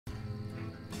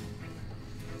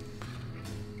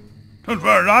Don't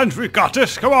worry, Lines, we got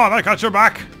this. Come on, I got your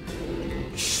back.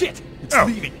 Shit! It's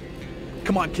leaving.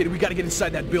 Come on, kid, we gotta get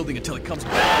inside that building until it comes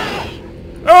back.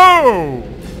 Oh!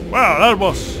 Well, that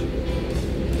was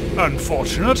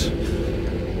unfortunate.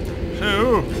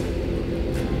 So,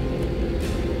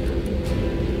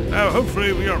 now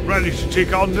hopefully we are ready to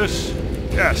take on this.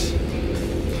 Yes.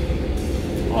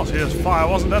 Oh, see, this fire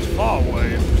wasn't that far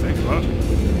away, if you think about it.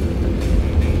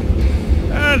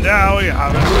 And now we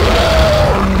have it.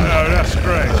 Oh, that's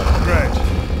great, great.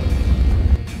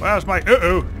 Where's my...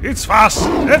 Uh-oh, it's fast,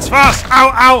 it's fast!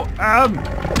 Ow, ow!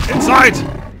 Inside!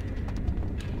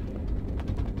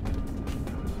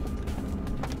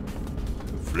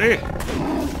 Hopefully.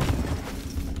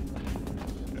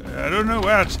 I don't know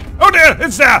where it's... Oh dear,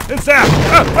 it's there, it's there!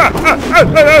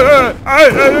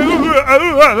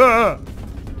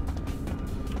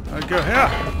 I go here.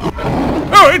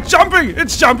 Oh, it's jumping,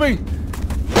 it's jumping!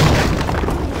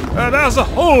 There's a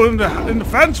hole in the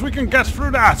fence. We can get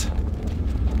through that.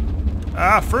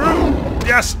 Through.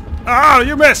 Yes. Ah,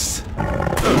 you missed.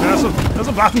 Oh, there's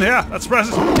a button here. Let's press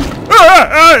it.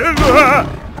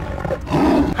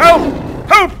 Help!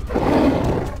 Help!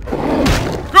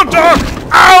 Good dog!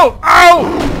 Ow! Ow!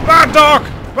 Bad dog!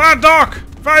 Bad dog!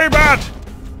 Very bad!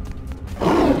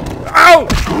 Ow!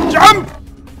 Jump!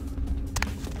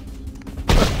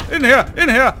 In here! In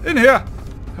here! In here!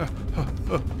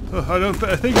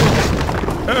 I think it's...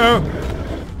 Uh-oh.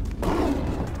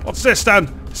 What's this then?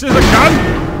 Is this a gun?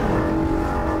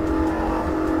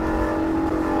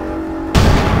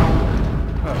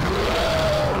 Oh.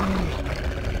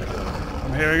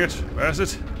 I'm hearing it. Where is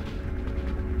it?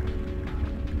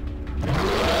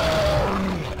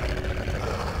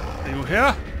 Are you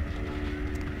here?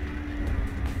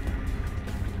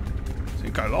 I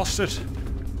think I lost it.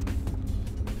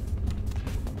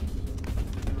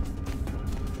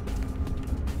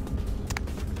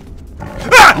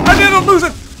 I didn't lose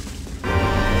it!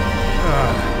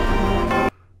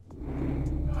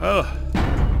 Well,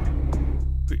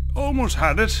 we almost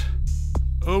had it.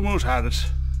 Almost had it.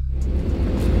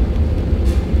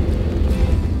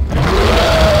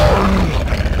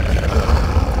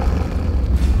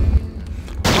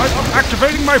 Right, I'm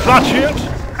activating my blood shield.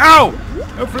 Ow!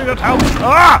 Hopefully that helps.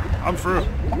 Ah! I'm through.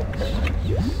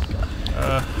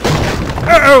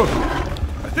 Uh-oh!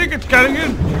 I think it's getting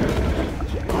in.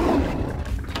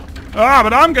 Ah,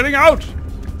 but I'm getting out!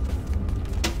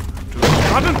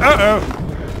 Button? Uh-oh.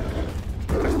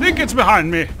 I think it's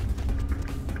behind me.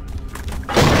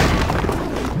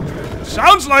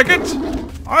 Sounds like it!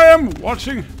 I am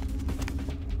watching.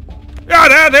 Yeah,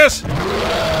 there it is!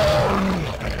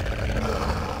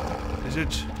 Is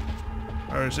it?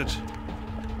 Where is it?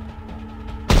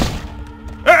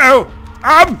 Uh-oh!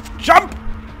 Jump!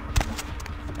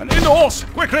 And indoors!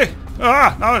 Quickly!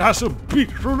 Ah, now it has to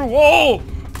beat through the wall!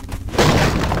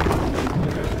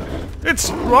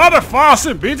 It's rather fast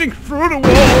in beating through the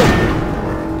wall!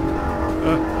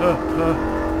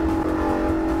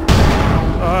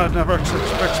 It never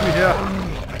expects me here.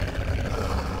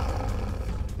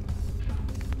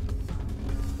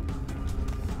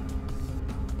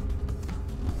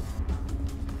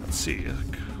 Let's see.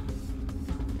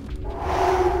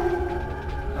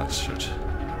 That's it.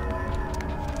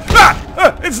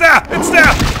 Ah! It's there! It's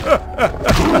there!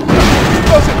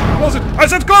 Close it! Close it! I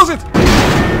said close it!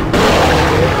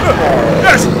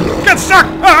 Yes! Get stuck!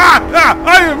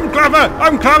 I am clever!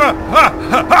 I'm clever!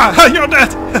 You're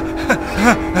dead!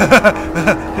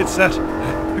 It's dead.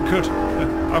 Good.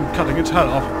 I'm cutting its head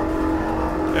off.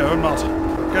 No, I'm not.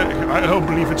 I don't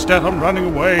believe it's dead. I'm running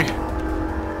away.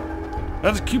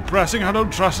 Let's keep pressing. I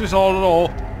don't trust this all at all.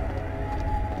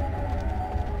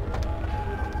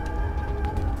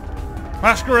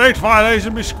 Masquerade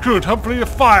violation be screwed. Hopefully the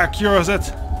fire cures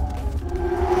it.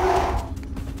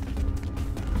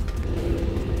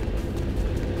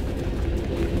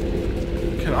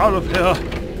 Get out of here.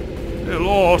 Dear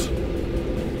Lord.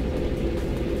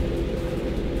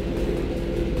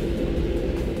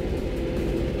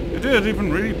 It didn't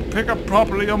even really pick up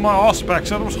properly on my aspects.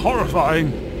 That was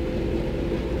horrifying.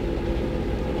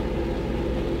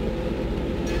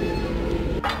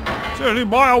 Certainly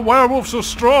why are werewolves so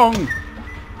strong?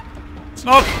 It's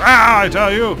not fair, I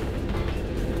tell you.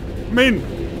 I mean,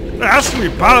 there has to be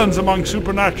balance among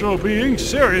supernatural beings,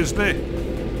 seriously.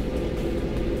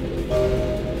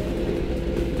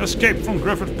 Escape from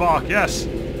Griffith Park, yes.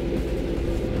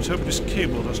 Let's hope this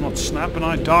cable does not snap and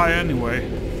I die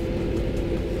anyway.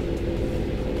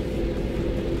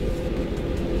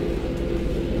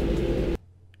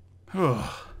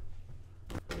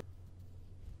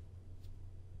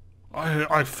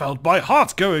 I felt my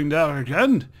heart going there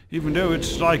again, even though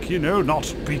it's like, you know,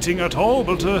 not beating at all,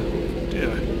 but,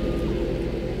 dear.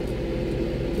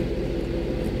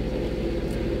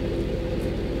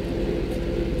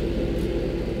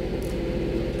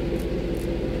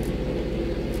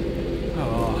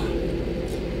 Oh,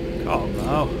 calm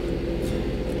now.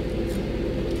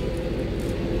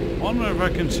 Wonder if I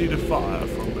can see the fire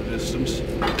from the distance.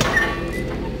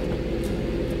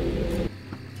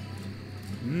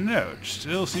 No, it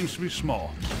still seems to be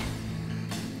small.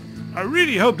 I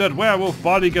really hope that werewolf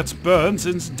body gets burned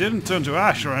since it didn't turn to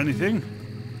ash or anything.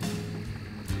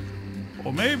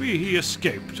 Or maybe he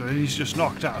escaped and he's just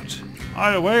knocked out.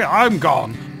 Either way, I'm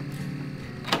gone.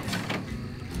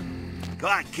 Come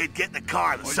on, kid, get in the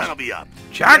car. The sun will be up.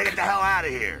 Jack? Get the hell out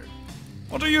of here.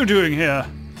 What are you doing here?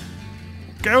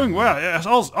 Going where? Yes,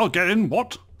 I'll get in.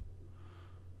 What?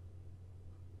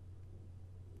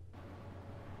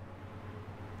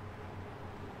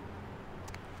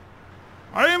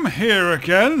 I am here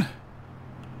again.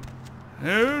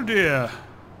 Oh dear.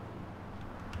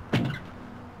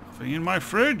 Nothing in my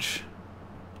fridge.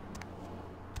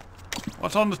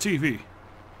 What's on the TV?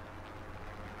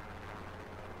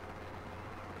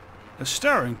 A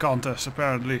staring contest,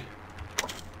 apparently.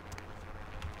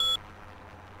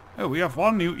 Oh, we have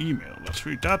one new email. Let's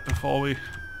read that before we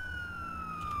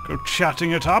go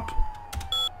chatting it up.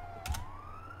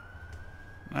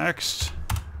 Next.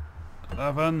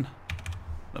 11.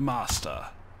 The Master.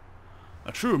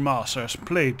 A true master has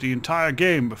played the entire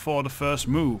game before the first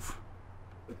move.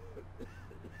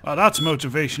 Well, that's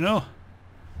motivational.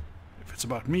 If it's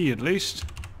about me, at least.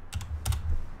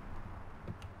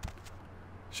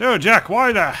 So, Jack,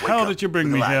 why the hell did you bring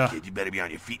me here? Kid. You better be on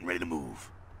your feet and ready to move.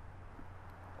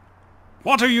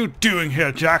 What are you doing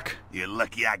here, Jack? You're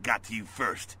lucky I got to you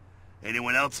first.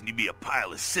 Anyone else and you'd be a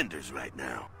pile of cinders right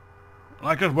now.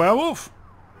 Like that werewolf?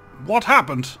 What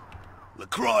happened?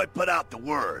 LaCroix put out the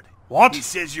word. What? He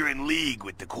says you're in league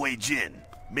with the Kuei Jin,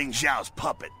 Ming Zhao's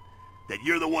puppet. That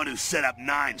you're the one who set up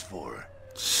nines for her.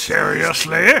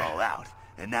 Seriously? All out.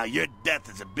 And now your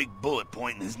death is a big bullet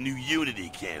point in his new Unity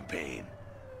campaign.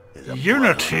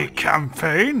 Unity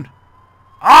campaign?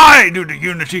 I do the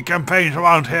Unity campaigns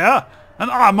around here,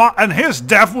 and his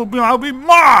death will now be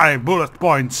my bullet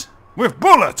points with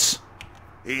bullets.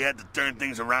 He had to turn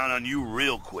things around on you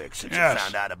real quick since you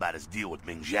found out about his deal with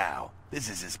Ming Zhao. This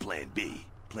is his plan B.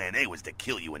 Plan A was to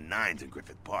kill you in nines in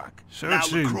Griffith Park. So now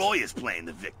LaCroix is playing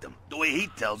the victim. The way he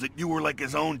tells it, you were like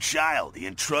his own child. He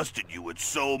entrusted you with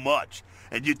so much.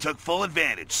 And you took full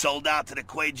advantage, sold out to the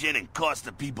Kuei Jin, and cost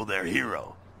the people their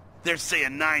hero. They're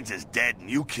saying Nines is dead and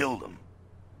you killed him.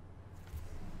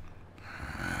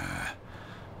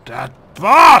 That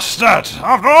bastard!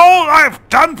 After all I've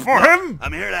done for him!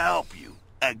 I'm here to help you.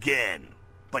 Again.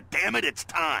 But damn it, it's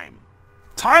time.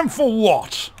 Time for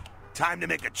what? Time to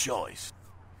make a choice.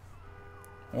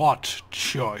 What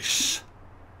choice?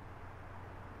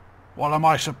 What am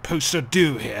I supposed to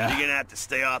do here? You're gonna have to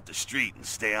stay off the street and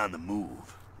stay on the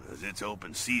move. Because it's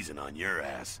open season on your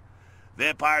ass.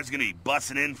 Vampires gonna be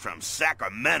busting in from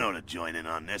Sacramento to join in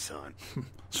on this hunt.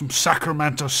 Some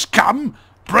Sacramento scum?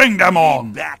 Bring them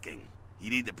on! Backing. You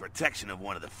need the protection of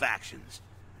one of the factions.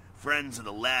 Friends are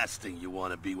the last thing you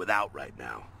want to be without right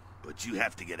now. But you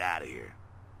have to get out of here.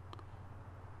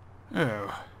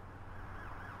 Oh.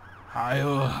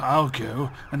 I'll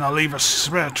go, and I'll leave a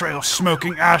trail of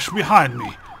smoking ash behind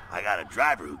me. I got a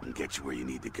driver who can get you where you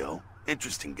need to go.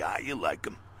 Interesting guy, you like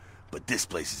him. But this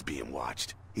place is being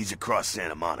watched. He's across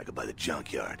Santa Monica by the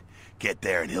junkyard. Get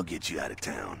there and he'll get you out of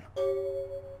town.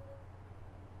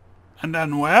 And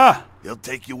then where? He'll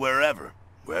take you wherever.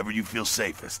 Wherever you feel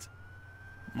safest.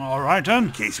 All right then.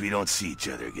 In case we don't see each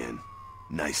other again.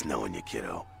 Nice knowing you,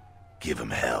 kiddo. Give them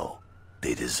hell.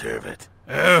 They deserve it.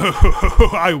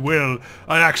 Oh, I will.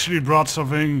 I actually brought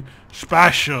something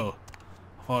special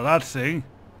for that thing.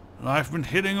 And I've been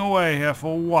hitting away here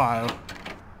for a while.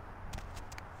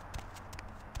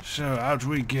 So out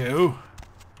we go.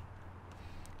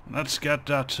 Let's get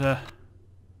that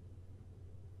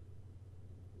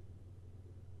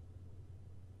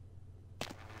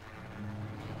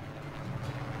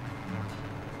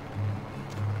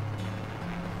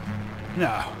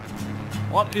Now,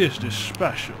 what is this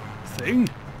special thing?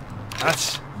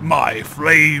 That's my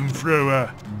flamethrower.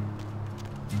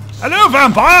 Hello,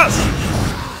 vampires!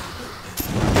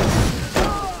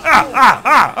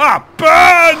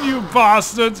 Burn, you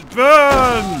bastards!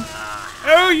 Burn!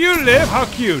 Oh, you live? How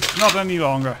cute. Not any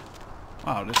longer.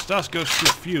 Wow, this does go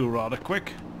through fuel rather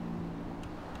quick.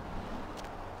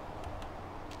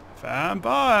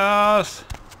 Vampires!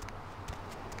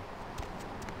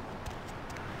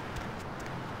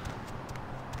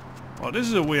 Well, this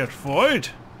is a weird void.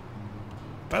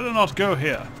 Better not go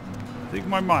here. I think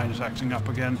my mind is acting up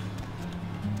again.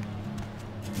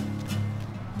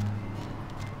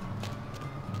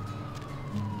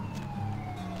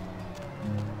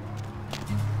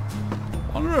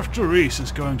 Wonder if Therese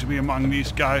is going to be among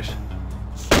these guys.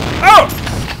 Oh!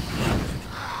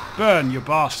 Burn, you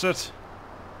bastard.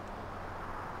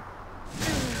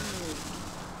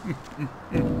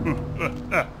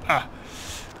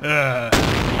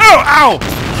 Oh, ow!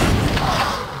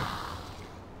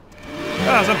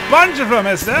 There's a bunch of them,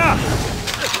 is there?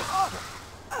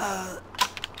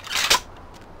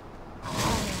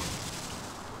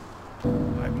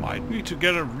 I might need to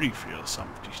get a refill some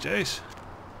of these days.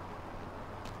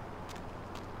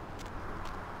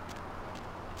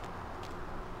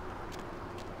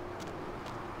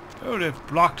 Oh, they've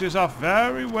blocked this off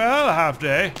very well, have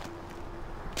they?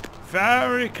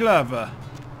 Very clever.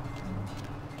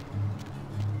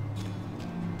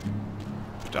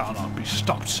 I'll not be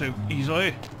stopped so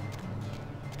easily.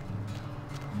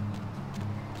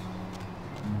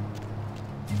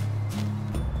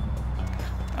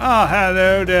 Ah,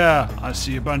 hello there. I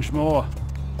see a bunch more.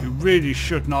 You really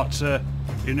should not,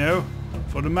 you know,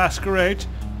 for the Masquerade,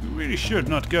 you really should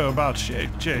not go about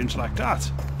shape change like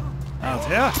that. Out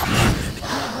here.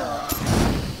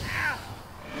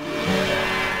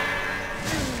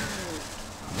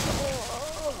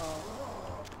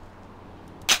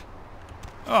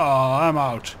 Oh, I'm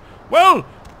out. Well,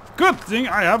 good thing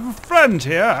I have a friend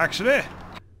here, actually.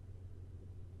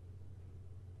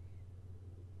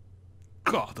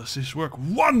 God, does this work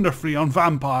wonderfully on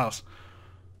vampires.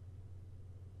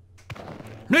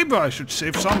 Maybe I should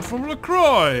save some for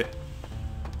LaCroix.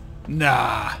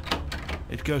 Nah,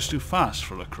 it goes too fast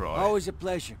for LaCroix. Always a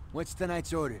pleasure. What's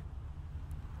tonight's order?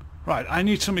 Right, I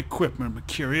need some equipment,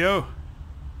 Mercurio.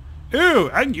 Ooh,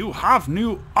 and you have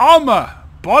new armor.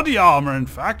 Body armor, in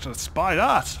fact. Let's buy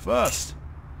that first.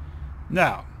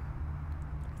 Now,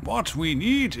 what we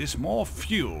need is more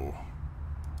fuel.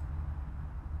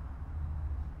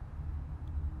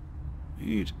 We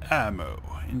need ammo.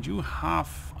 And you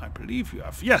have, I believe you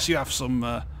have, yes, you have some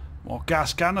more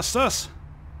gas canisters.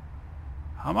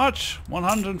 How much?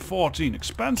 114.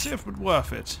 Expensive, but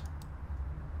worth it.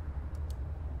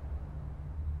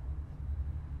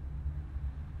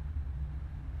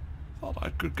 Thought I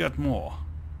could get more.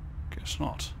 Guess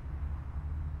not.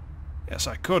 Yes,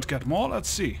 I could get more. Let's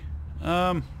see.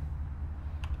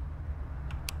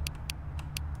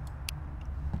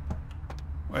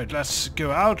 Wait, let's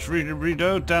go out,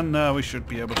 reload, then we should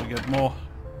be able to get more.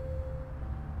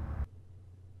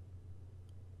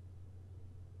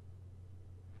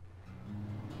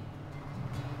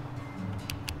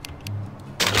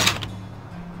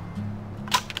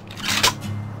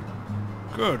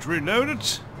 Good, reload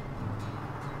it.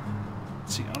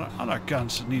 Let's see, other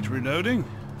guns that need reloading.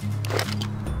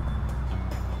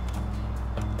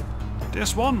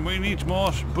 This one we need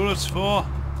more bullets for.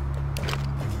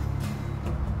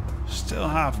 Still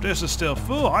have, this is still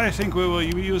full. I think we will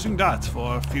be using that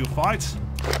for a few fights.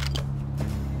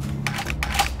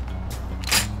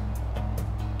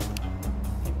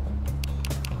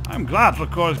 I'm glad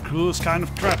LaCroix's crew is kind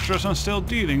of treacherous and still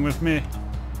dealing with me.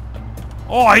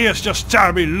 Oh, he is just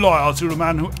terribly loyal to the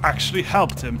man who actually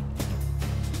helped him.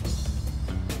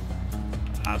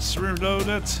 Let's reload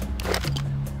it.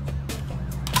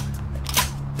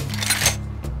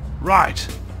 Right.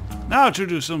 Now to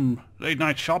do some late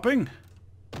night shopping.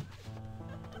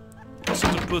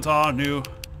 Also to put our new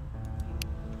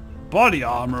body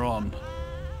armor on.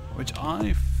 Which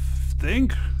I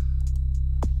think...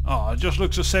 Oh, it just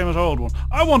looks the same as the old one.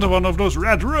 I wanted one of those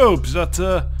red robes that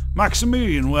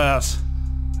Maximilian wears.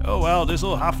 Oh well,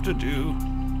 this'll have to do.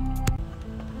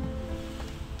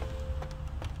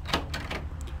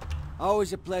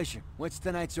 Always a pleasure. What's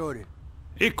tonight's order?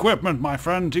 Equipment, my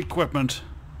friend, equipment.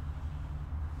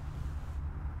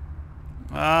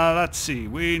 Let's see.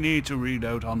 We need to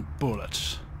reload on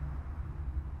bullets.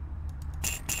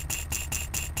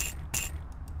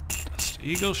 That's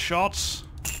eagle shots.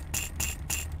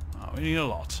 Oh, we need a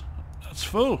lot. That's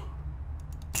full.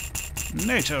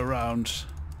 NATO rounds.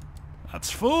 That's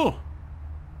full.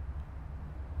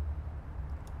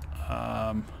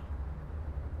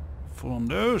 Full on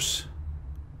those.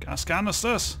 Gas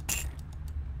canisters.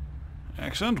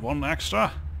 Excellent. One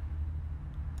extra.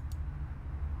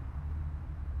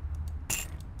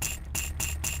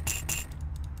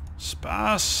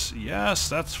 Spas. Yes,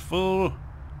 that's full.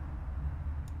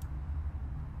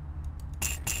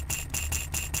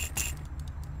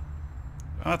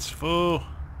 That's full.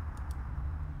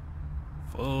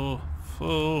 Full.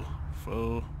 Full.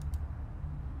 Full.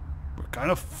 We're kind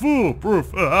of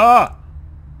foolproof. I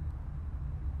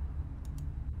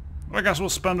guess we'll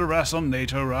spend the rest on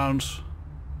NATO rounds.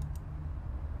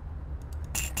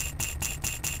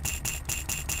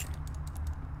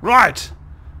 Right!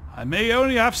 I may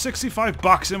only have 65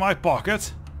 bucks in my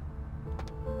pocket,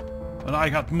 but I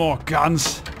got more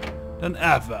guns than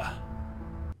ever.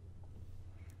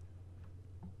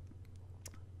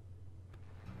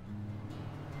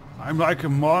 I'm like a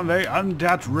modern-day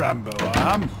undead Rambo,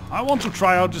 I am. I want to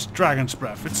try out this dragon's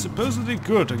breath. It's supposedly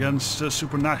good against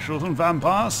supernaturals and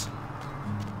vampires.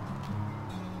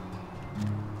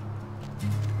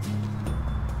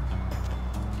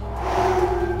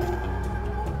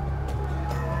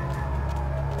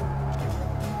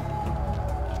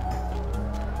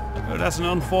 Oh, that's an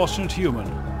unfortunate human.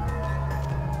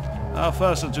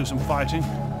 First I'll do some fighting.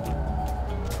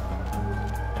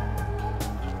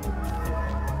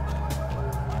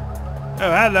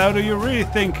 Oh, hello, do you really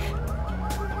think...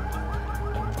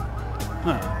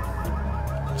 Huh.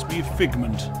 Must be a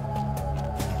figment.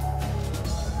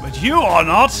 But you are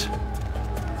not!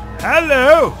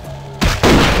 Hello!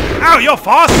 Ow, you're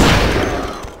fast!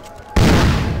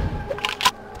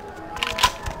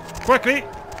 Quickly!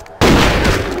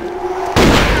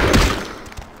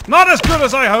 Not as good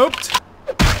as I hoped!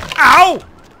 Ow!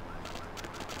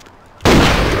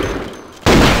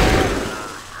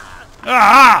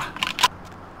 Ah!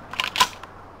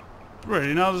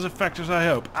 Really not as effective as I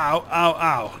hope. Ow, ow,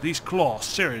 ow. These claws,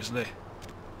 seriously.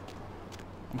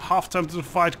 I'm half tempted to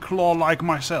fight claw-like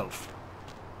myself.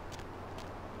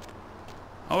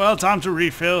 Oh well, time to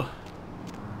refill.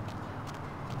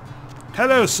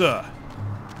 Hello, sir.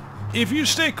 If you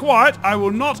stay quiet, I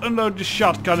will not unload the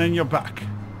shotgun in your back.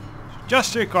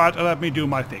 Just stay quiet and let me do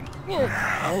my thing.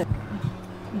 Oh,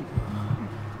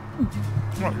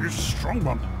 you're a strong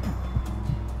one.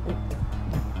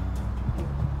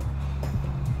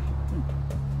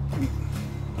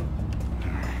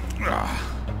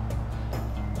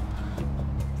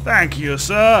 Thank you,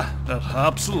 sir. That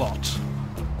helps a lot.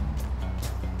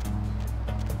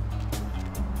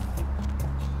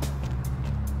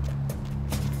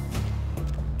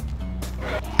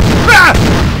 Ah!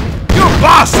 You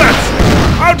bastards!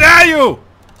 How dare you!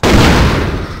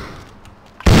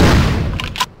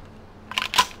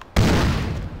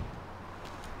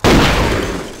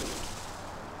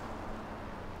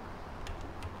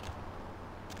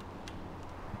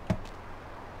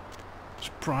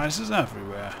 Surprises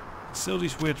everywhere. Still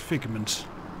these weird figments.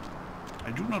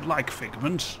 I do not like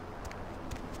figments.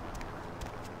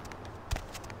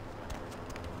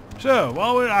 So,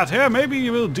 while we're out here, maybe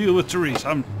you will deal with Therese.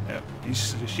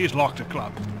 She's locked a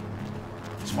club.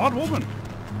 Smart woman.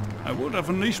 I would have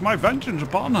unleashed my vengeance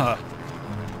upon her.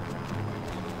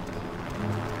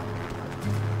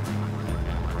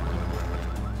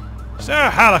 Is there a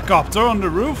helicopter on the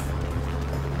roof?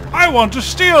 I want to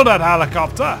steal that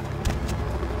helicopter!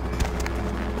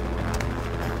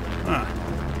 Huh.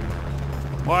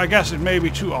 Well, I guess it may be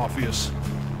too obvious.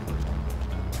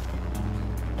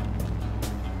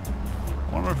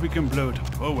 Wonder if we can blow it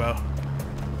up. Oh well.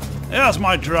 There's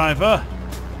my driver.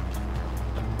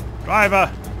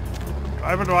 Driver.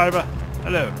 Driver.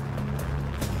 Hello.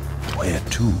 Where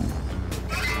to?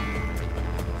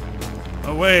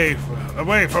 Away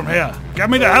from here. Get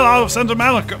me the hell out of Santa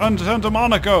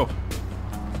Monaco.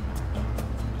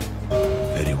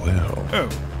 Very well. Oh.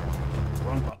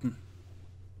 Wrong button.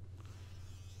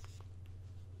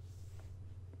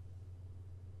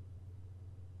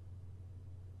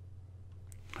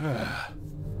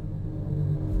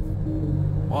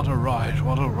 What a ride,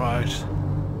 what a ride.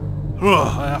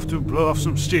 Ugh, I have to blow off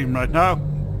some steam right now.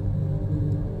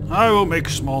 I will make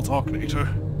small talk later.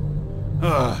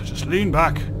 Just lean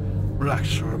back,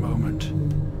 relax for a moment.